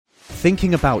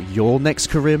thinking about your next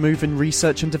career move in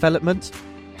research and development?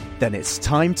 Then it's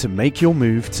time to make your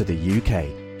move to the UK.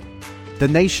 The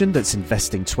nation that's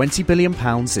investing £20 billion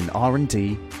in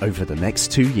R&D over the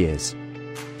next 2 years.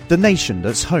 The nation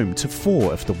that's home to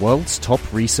 4 of the world's top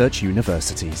research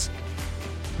universities.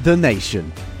 The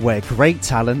nation where great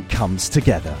talent comes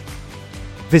together.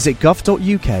 Visit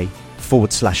gov.uk/great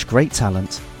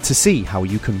talent to see how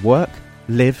you can work,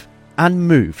 live and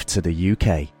move to the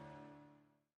UK.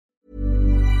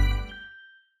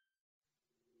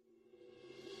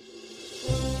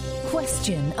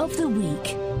 Question of the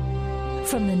week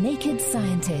from the Naked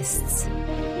Scientists.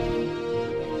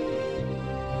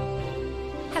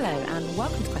 Hello and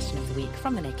welcome to Question of the Week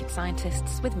from the Naked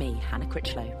Scientists with me, Hannah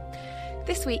Critchlow.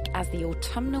 This week, as the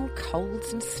autumnal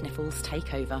colds and sniffles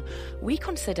take over, we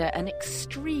consider an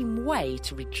extreme way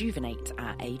to rejuvenate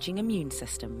our ageing immune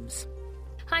systems.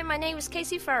 Hi, my name is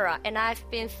Casey Farah, and I've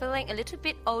been feeling a little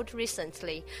bit old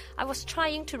recently. I was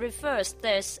trying to reverse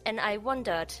this, and I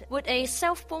wondered, would a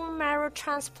self-bone marrow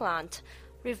transplant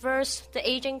reverse the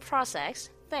aging process?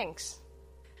 Thanks.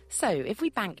 So, if we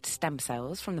banked stem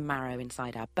cells from the marrow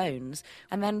inside our bones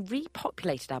and then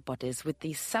repopulated our bodies with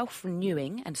these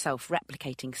self-renewing and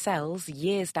self-replicating cells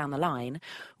years down the line,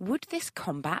 would this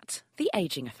combat the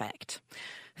ageing effect?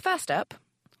 First up,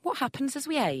 what happens as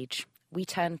we age? We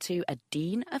turn to a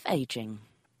Dean of Aging.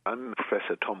 I'm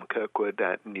Professor Tom Kirkwood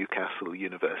at Newcastle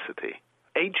University.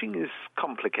 Aging is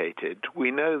complicated. We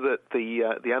know that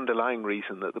the underlying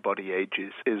reason that the body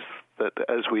ages is that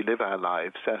as we live our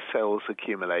lives, our cells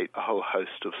accumulate a whole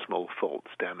host of small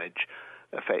faults. Damage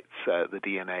affects the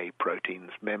DNA,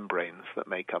 proteins, membranes that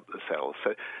make up the cells.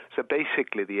 So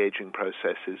basically the aging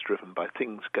process is driven by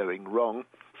things going wrong.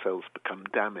 Cells become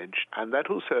damaged, and that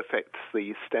also affects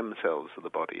the stem cells of the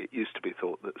body. It used to be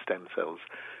thought that stem cells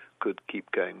could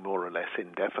keep going more or less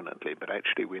indefinitely, but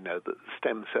actually we know that the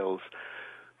stem cells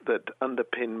that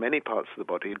underpin many parts of the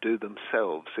body do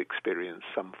themselves experience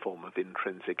some form of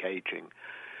intrinsic aging.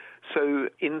 So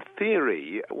in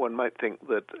theory, one might think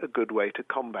that a good way to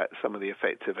combat some of the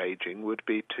effects of aging would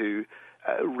be to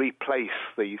replace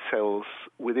the cells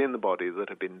within the body that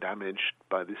have been damaged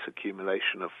by this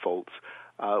accumulation of faults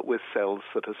with cells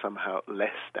that are somehow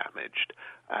less damaged.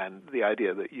 And the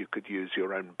idea that you could use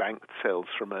your own banked cells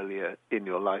from earlier in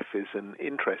your life is an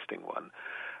interesting one.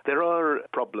 There are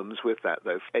problems with that,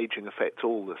 though. Aging affects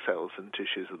all the cells and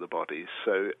tissues of the body,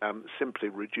 so simply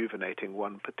rejuvenating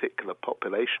one particular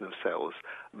population of cells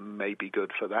may be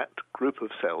good for that group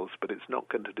of cells, but it's not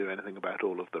going to do anything about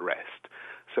all of the rest.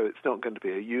 So it's not going to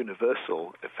be a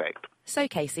universal effect. So,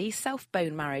 Casey,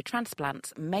 self-bone marrow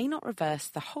transplants may not reverse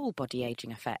the whole body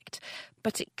ageing effect,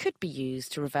 but it could be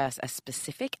used to reverse a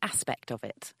specific aspect of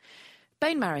it.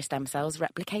 Bone marrow stem cells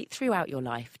replicate throughout your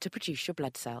life to produce your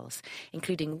blood cells,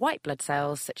 including white blood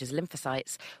cells such as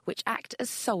lymphocytes, which act as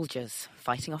soldiers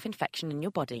fighting off infection in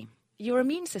your body. Your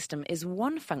immune system is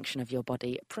one function of your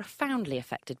body profoundly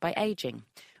affected by ageing,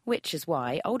 which is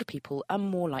why older people are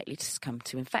more likely to succumb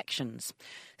to infections.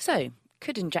 So,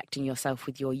 could injecting yourself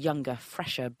with your younger,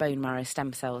 fresher bone marrow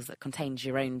stem cells that contains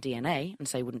your own DNA, and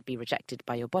so wouldn't be rejected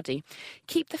by your body,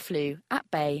 keep the flu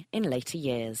at bay in later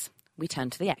years? We turn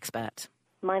to the expert.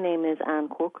 My name is Anne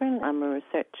Corcoran. I'm a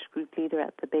research group leader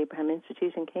at the Babraham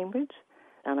Institute in Cambridge,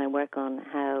 and I work on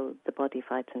how the body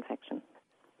fights infection.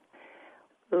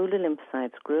 Older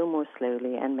lymphocytes grow more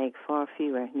slowly and make far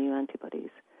fewer new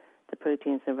antibodies, the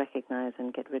proteins that recognize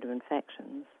and get rid of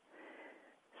infections.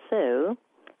 So,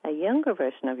 a younger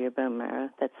version of your bone marrow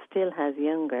that still has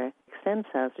younger stem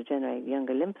cells to generate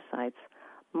younger lymphocytes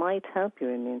might help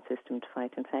your immune system to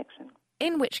fight infection.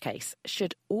 In which case,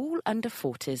 should all under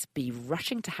 40s be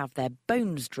rushing to have their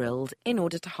bones drilled in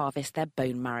order to harvest their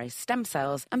bone marrow stem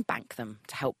cells and bank them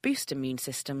to help boost immune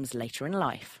systems later in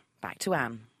life? Back to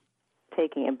Anne.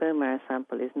 Taking a bone marrow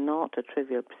sample is not a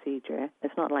trivial procedure.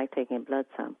 It's not like taking a blood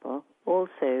sample.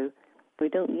 Also, we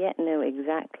don't yet know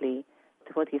exactly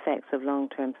what the effects of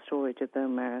long-term storage of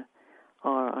bone marrow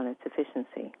are on its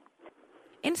efficiency.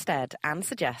 Instead, Anne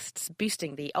suggests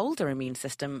boosting the older immune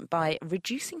system by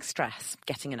reducing stress,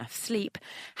 getting enough sleep,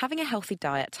 having a healthy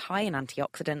diet high in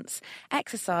antioxidants,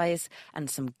 exercise,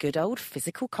 and some good old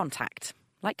physical contact,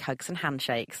 like hugs and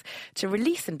handshakes, to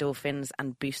release endorphins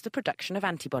and boost the production of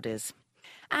antibodies.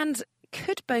 And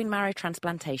could bone marrow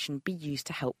transplantation be used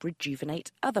to help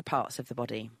rejuvenate other parts of the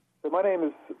body? So my name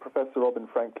is Professor Robin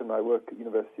Franklin. I work at the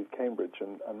University of Cambridge,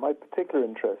 and my particular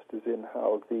interest is in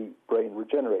how the brain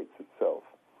regenerates itself.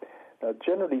 Now,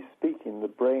 generally speaking, the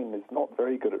brain is not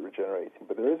very good at regenerating,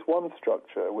 but there is one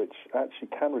structure which actually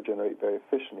can regenerate very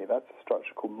efficiently. That's a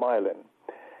structure called myelin.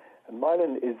 And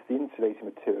myelin is the insulating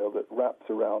material that wraps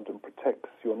around and protects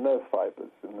your nerve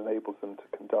fibers and enables them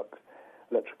to conduct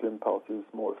electrical impulses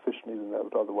more efficiently than they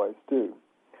would otherwise do.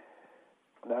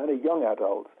 Now, in a young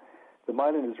adult, the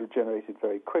myelin is regenerated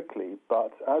very quickly,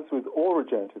 but as with all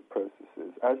regenerative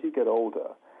processes, as you get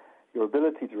older, your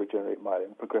ability to regenerate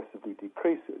myelin progressively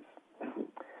decreases.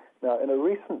 Now, in a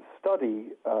recent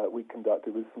study we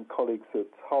conducted with some colleagues at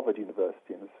Harvard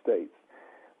University in the States,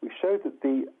 we showed that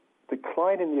the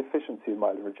decline in the efficiency of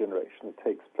myelin regeneration that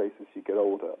takes place as you get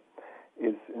older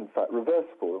is, in fact,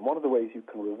 reversible. And one of the ways you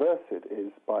can reverse it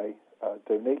is by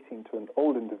donating to an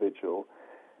old individual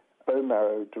bone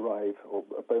marrow-derived or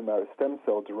bone marrow stem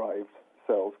cell-derived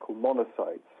cells called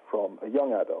monocytes from a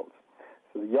young adult.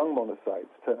 So the young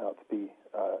monocytes turn out to be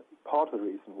part of the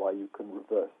reason why you can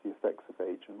reverse the effects of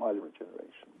age and myelin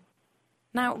regeneration.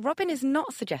 Now, Robin is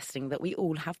not suggesting that we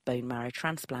all have bone marrow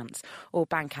transplants or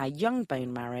bank our young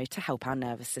bone marrow to help our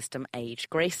nervous system age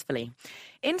gracefully.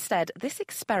 Instead, this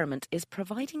experiment is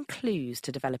providing clues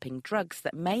to developing drugs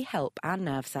that may help our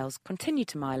nerve cells continue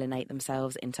to myelinate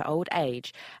themselves into old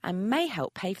age and may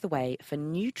help pave the way for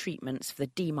new treatments for the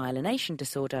demyelination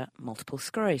disorder, multiple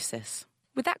sclerosis.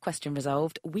 With that question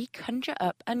resolved, we conjure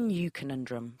up a new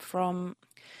conundrum from...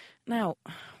 Now,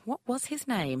 what was his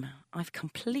name? I've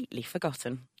completely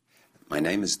forgotten. My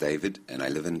name is David and I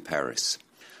live in Paris.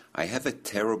 I have a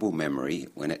terrible memory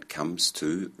when it comes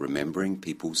to remembering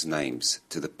people's names,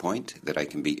 to the point that I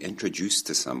can be introduced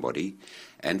to somebody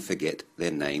and forget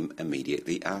their name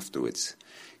immediately afterwards.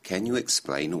 Can you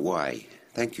explain why?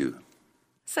 Thank you.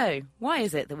 So, why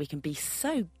is it that we can be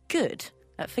so good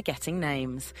at forgetting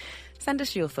names? Send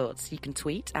us your thoughts. You can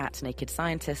tweet at Naked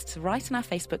Scientists, write on our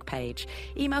Facebook page,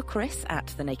 email Chris at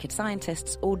The Naked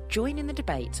Scientists, or join in the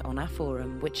debate on our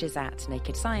forum, which is at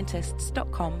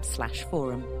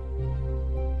nakedscientists.com/forum.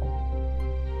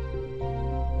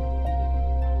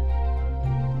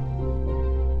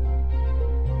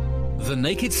 The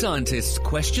Naked Scientists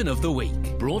Question of the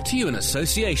Week, brought to you in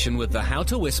association with the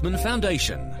Houter Wisman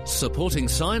Foundation, supporting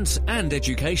science and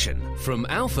education from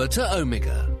Alpha to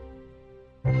Omega.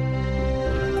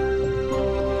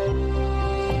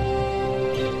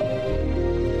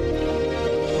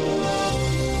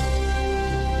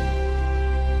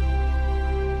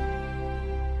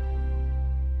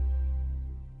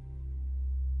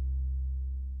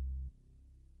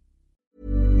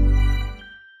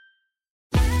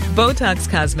 Botox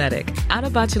Cosmetic, out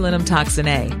of botulinum toxin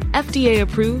A, FDA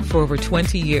approved for over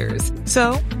 20 years.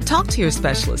 So, talk to your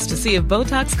specialist to see if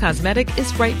Botox Cosmetic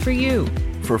is right for you.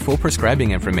 For full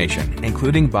prescribing information,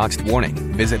 including boxed warning,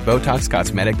 visit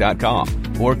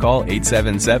BotoxCosmetic.com or call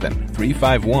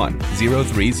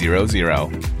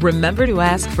 877-351-0300. Remember to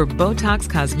ask for Botox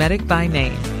Cosmetic by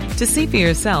name. To see for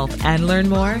yourself and learn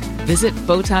more, visit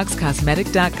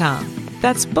BotoxCosmetic.com.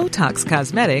 That's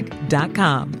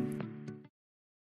BotoxCosmetic.com.